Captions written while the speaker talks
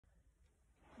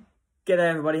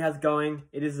G'day everybody, how's it going?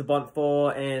 It is the Bont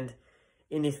 4, and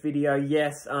in this video,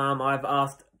 yes, I've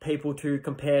asked people to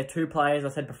compare two players. I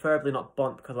said preferably not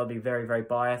Bont because I'd be very, very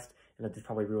biased and that'd just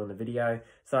probably ruin the video.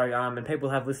 So, and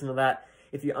people have listened to that.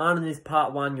 If you aren't in this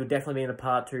part 1, you'll definitely be in the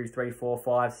part 2, 3, 4,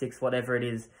 5, 6, whatever it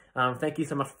is. Thank you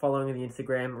so much for following the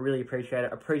Instagram. Really appreciate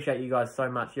it. Appreciate you guys so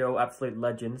much. You're all absolute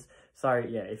legends. So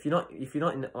yeah, if you're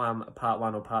not in part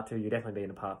 1 or part 2, you'll definitely be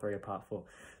in a part 3 or part 4.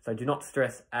 So do not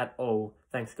stress at all.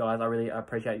 Thanks guys. I really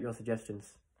appreciate your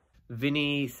suggestions.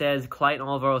 Vinny says Clayton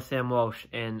Oliver or Sam Walsh,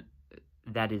 and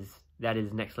that is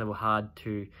next level hard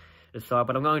to decide.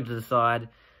 But I'm going to decide.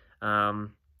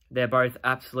 They're both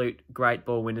absolute great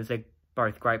ball winners. They're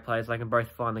both great players. They can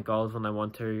both find the goals when they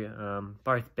want to.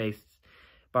 Both beasts.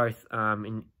 Both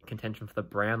in contention for the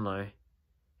Brownlow.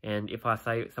 And if I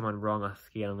say someone wrong, I'm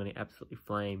scared I'm going to get absolutely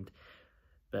flamed.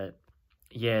 But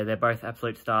yeah, they're both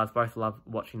absolute stars. Both love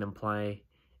watching them play.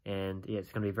 And yeah,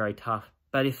 it's going to be very tough.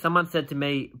 But if someone said to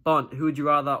me, Bont, who would you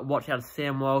rather watch out of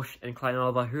Sam Walsh and Clayton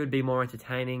Oliver? Who would be more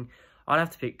entertaining? I'd have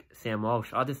to pick Sam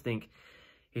Walsh. I just think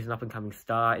he's an up-and-coming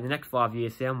star. In the next 5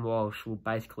 years, Sam Walsh will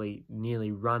basically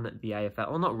nearly run the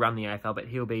AFL. Well, not run the AFL, but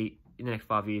he'll be, in the next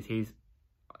 5 years, he's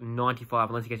 95,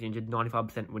 unless he gets injured,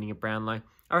 95% winning a Brownlow.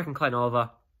 I reckon Clayton Oliver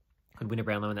could win a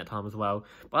Brownlow in that time as well.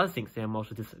 But I just think Sam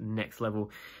Walsh is just next level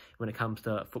when it comes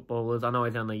to footballers. I know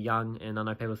he's only young, and I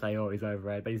know people say, oh, he's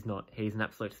overrated, but he's not. He's an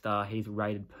absolute star. He's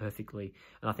rated perfectly,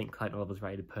 and I think Clayton Oliver's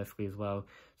rated perfectly as well.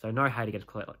 So no hate against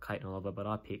Clayton Oliver, but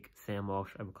I pick Sam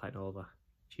Walsh over Clayton Oliver.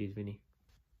 Cheers, Vinny.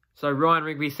 So Ryan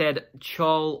Rigby said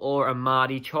Chol or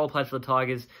Amadi. Chol plays for the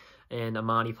Tigers, and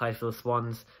Amadi plays for the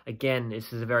Swans. Again,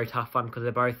 this is a very tough one because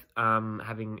they're both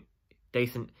having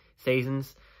decent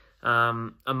seasons.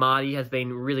 Amadi has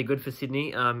been really good for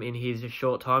Sydney in his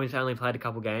short time. He's only played a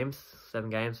couple games, 7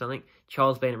 games, something.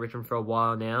 Chol's been at Richmond for a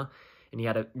while now, and he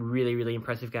had a really, really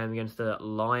impressive game against the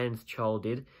Lions, Chol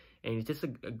did, and he's just a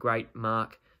great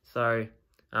mark. So,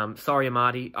 sorry,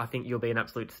 Amadi, I think you'll be an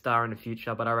absolute star in the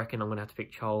future, but I reckon I'm going to have to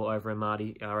pick Chol over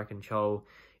Amadi. I reckon Chol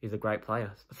is a great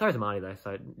player. So is Amadi, though,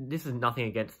 so this is nothing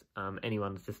against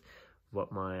anyone. It's just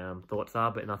what my thoughts are,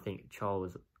 but I think Chol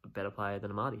is a better player than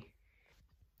Amadi.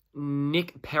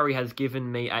 Nick Perry has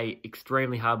given me a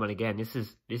extremely hard one again. This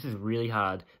is really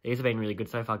hard. These have been really good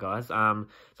so far, guys.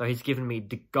 So he's given me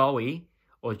DeGoey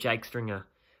or Jake Stringer.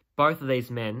 Both of these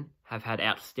men have had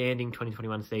outstanding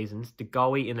 2021 seasons.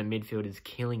 DeGoey in the midfield is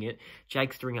killing it.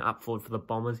 Jake Stringer up forward for the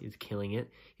Bombers is killing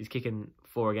it. He's kicking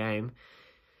 4 a game.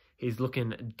 He's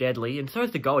looking deadly, and so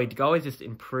is DeGoey. DeGoey's just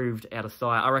improved out of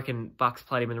sight. I reckon Bucks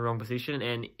played him in the wrong position,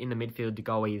 and in the midfield,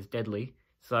 DeGoey is deadly.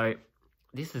 So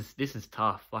this is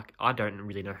tough. Like, I don't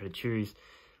really know who to choose.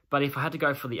 But if I had to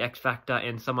go for the X Factor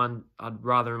and someone I'd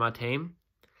rather in my team,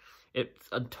 it's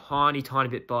a tiny, tiny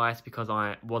bit biased because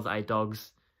I was a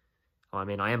Dogs. I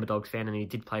mean, I am a Dogs fan and he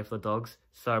did play for the Dogs.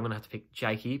 So I'm going to have to pick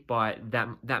Jakey by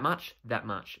that much.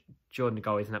 Jordan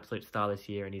DeGoey is an absolute star this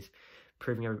year, and he's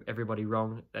proving everybody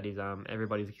wrong. That is,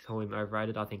 everybody's calling him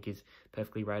overrated. I think he's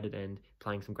perfectly rated and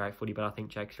playing some great footy. But I think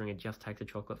Jake Stringer just takes a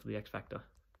chocolate for the X Factor.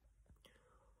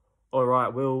 All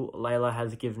right, Will Layla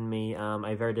has given me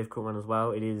a very difficult one as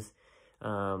well. It is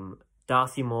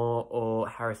Darcy Moore or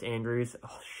Harris Andrews.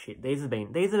 Oh shit, these have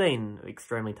been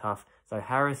extremely tough. So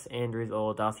Harris Andrews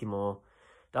or Darcy Moore.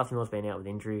 Darcy Moore's been out with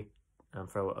injury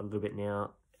for a little bit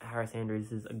now. Harris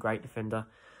Andrews is a great defender.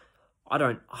 I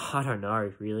don't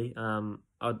know really.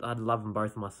 I'd love them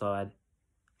both on my side.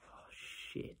 Oh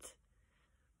shit.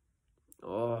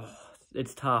 Oh,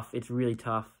 it's tough. It's really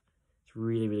tough. It's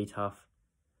really, really tough.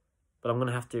 But I'm going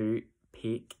to have to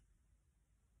pick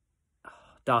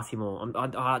Darcy Moore.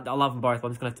 I love them both. I'm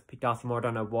just going to have to pick Darcy Moore. I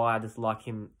don't know why. I just like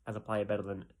him as a player better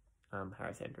than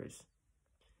Harris Andrews.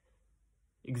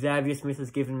 Xavier Smith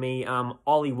has given me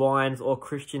Ollie Wines or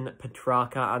Christian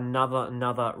Petrarca.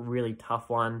 Another really tough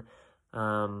one.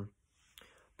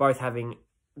 Both having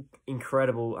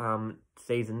incredible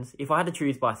seasons. If I had to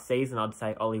choose by season, I'd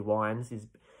say Ollie Wines. He's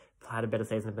had a better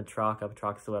season than Petrarca.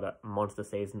 Petrarca still had a monster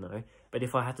season though. But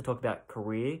if I had to talk about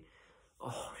career,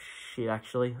 oh shit,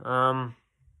 actually, they're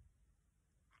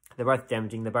both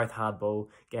damaging. They're both hardball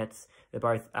gets. They're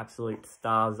both absolute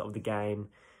stars of the game.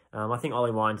 I think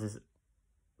Ollie Wines is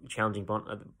challenging Bont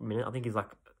at the minute. I think he's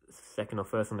like second or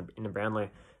first in the Brownlow.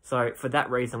 So for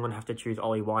that reason, I'm going to have to choose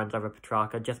Ollie Wines over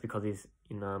Petrarca just because he's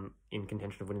in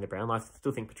contention of winning the Brownlow. I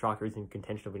still think Petrarca is in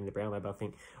contention of winning the Brownlow, but I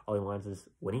think Ollie Wines is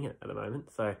winning it at the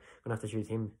moment. So I'm going to have to choose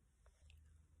him.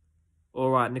 All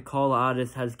right, Nicola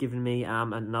Artis has given me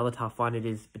another tough one. It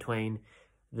is between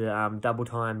the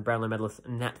double-time Brownlow medalist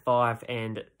Nat Five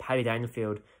and Paddy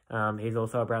Dangerfield. He's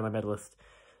also a Brownlow medalist.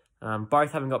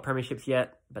 Both haven't got premierships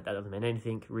yet, but that doesn't mean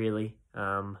anything, really.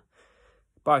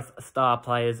 Both star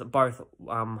players, both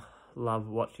love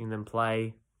watching them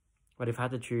play. But if I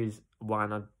had to choose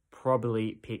one, I'd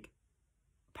probably pick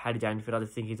Paddy Dangerfield. I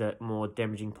just think he's a more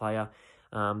damaging player.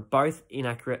 Both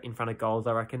inaccurate in front of goals,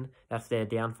 I reckon. That's their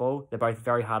downfall. They're both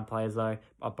very hard players, though.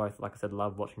 I both, like I said,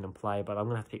 love watching them play, but I'm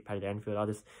going to have to pick Paddy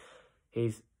Dangerfield.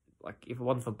 He's, like, if it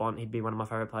wasn't for Bont, he'd be one of my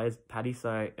favourite players, Paddy, so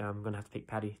I'm going to have to pick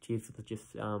Paddy. Cheers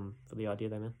for the idea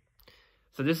there, man.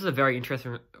 So this is a very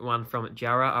interesting one from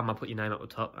Jara. I'll put your name up the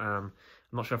top. I'm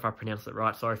not sure if I pronounced it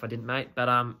right. Sorry if I didn't, mate. But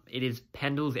it is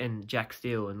Pendles and Jack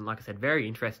Steele. And like I said, very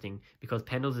interesting because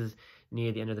Pendles is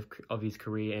near the end of his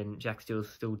career and Jack Steele is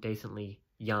still decently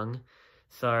young.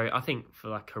 So I think for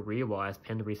like career-wise,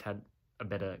 Pendlebury's had a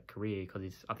better career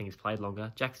because I think he's played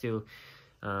longer. Jack Steele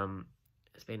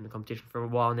has been in the competition for a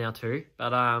while now too. But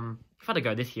if I had to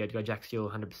go this year, I'd go Jack Steele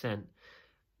 100%.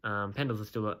 Pendles is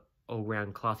still a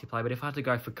all-round classy player, but if I had to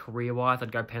go for career-wise,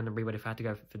 I'd go Pendlebury, but if I had to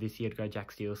go for this year, I'd go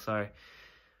Jack Steele. So I'm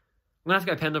going to have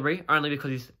to go Pendlebury, only because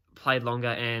he's played longer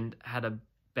and had a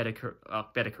better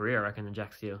career, I reckon, than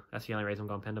Jack Steele. That's the only reason I'm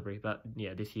going Pendlebury, but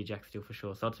yeah, this year, Jack Steele for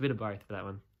sure. So it's a bit of both for that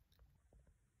one.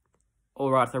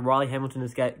 Alright, so Riley Hamilton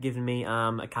has given me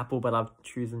a couple, but I've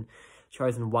chosen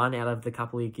one out of the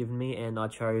couple he's given me, and I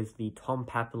chose the Tom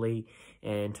Papley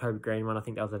and Toby Green one. I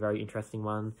think that was a very interesting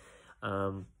one.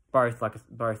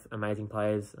 Both amazing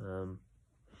players.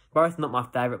 Both not my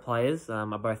favourite players. I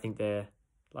both think they're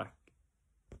like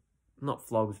not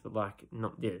flogs, but like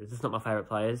it's just not my favourite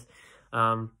players.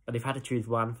 But if I had to choose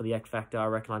one for the X Factor, I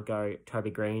reckon I'd go Toby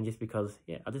Green just because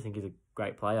I just think he's a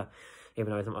great player,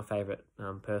 even though he's not my favourite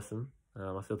person.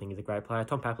 I still think he's a great player.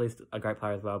 Tom Papley's a great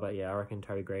player as well, but I reckon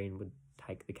Toby Green would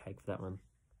take the cake for that one.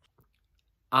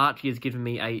 Archie has given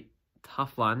me a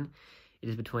tough one. It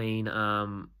is between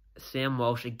Sam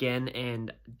Walsh again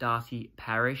and Darcy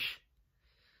Parish.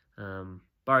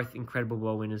 Both incredible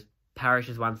ball winners. Parish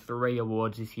has won 3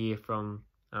 awards this year from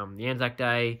the Anzac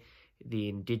Day, the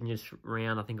Indigenous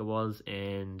round, I think it was,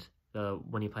 and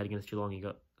when he played against Geelong, he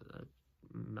got a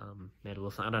medal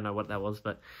or something. I don't know what that was,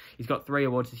 but he's got 3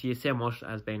 awards this year. Sam Walsh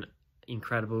has been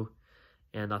incredible,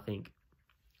 and I think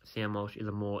Sam Walsh is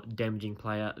a more damaging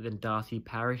player than Darcy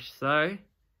Parish. So,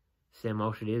 Sam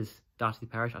Walsh it is. Darcy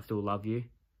Parish, I still love you.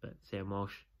 But Sam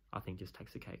Walsh, I think, just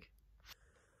takes the cake.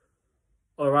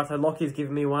 Alright, so Lockie's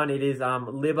given me one. It is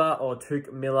Libba or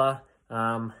Touk Miller.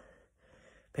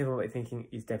 People might be thinking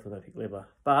he's definitely going to pick Libba.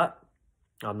 But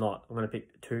I'm not. I'm going to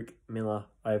pick Touk Miller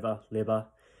over Libba.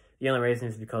 The only reason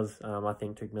is because I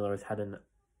think Touk Miller has had an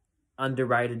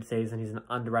underrated season. He's an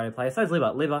underrated player. So is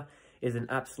Libba. Libba is an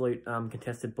absolute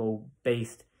contested ball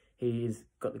beast. He's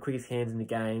got the quickest hands in the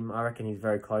game. I reckon he's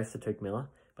very close to Touk Miller.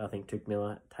 But I think Touk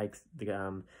Miller takes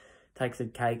the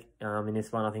cake in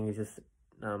this one. I think he's just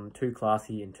too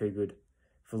classy and too good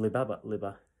for Libba. But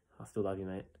Libba, I still love you,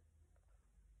 mate.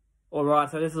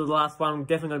 Alright, so this is the last one. I'm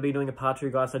definitely going to be doing a part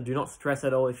 2, guys. So do not stress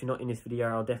at all if you're not in this video.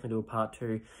 I'll definitely do a part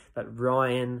 2. But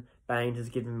Ryan Baines has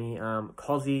given me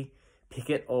Cozzy,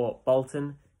 Pickett or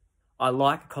Bolton. I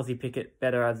like Cozzy Pickett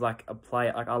better as like a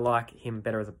player. Like I like him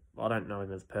better as I don't know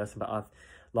him as a person, but I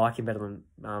like him better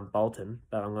than Bolton.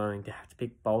 But I'm going to have to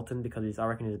pick Bolton because I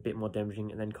reckon he's a bit more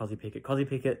damaging. And then Cozzy Pickett. Cozzy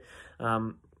Pickett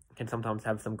can sometimes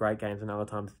have some great games and other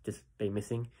times just be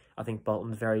missing. I think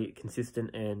Bolton's very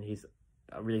consistent and he's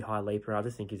a really high leaper. I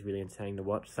just think he's really entertaining to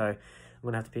watch. So I'm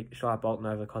going to have to pick Shia Bolton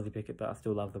over Cozzy Pickett, but I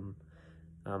still love them.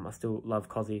 I still love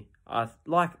Cozzy. I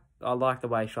like the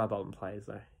way Shia Bolton plays,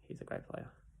 though. He's a great player.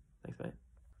 Thanks, mate.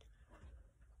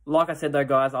 Like I said, though,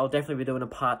 guys, I'll definitely be doing a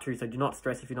part 2, so do not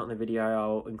stress if you're not in the video.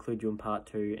 I'll include you in part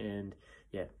 2, and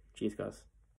yeah, cheers, guys.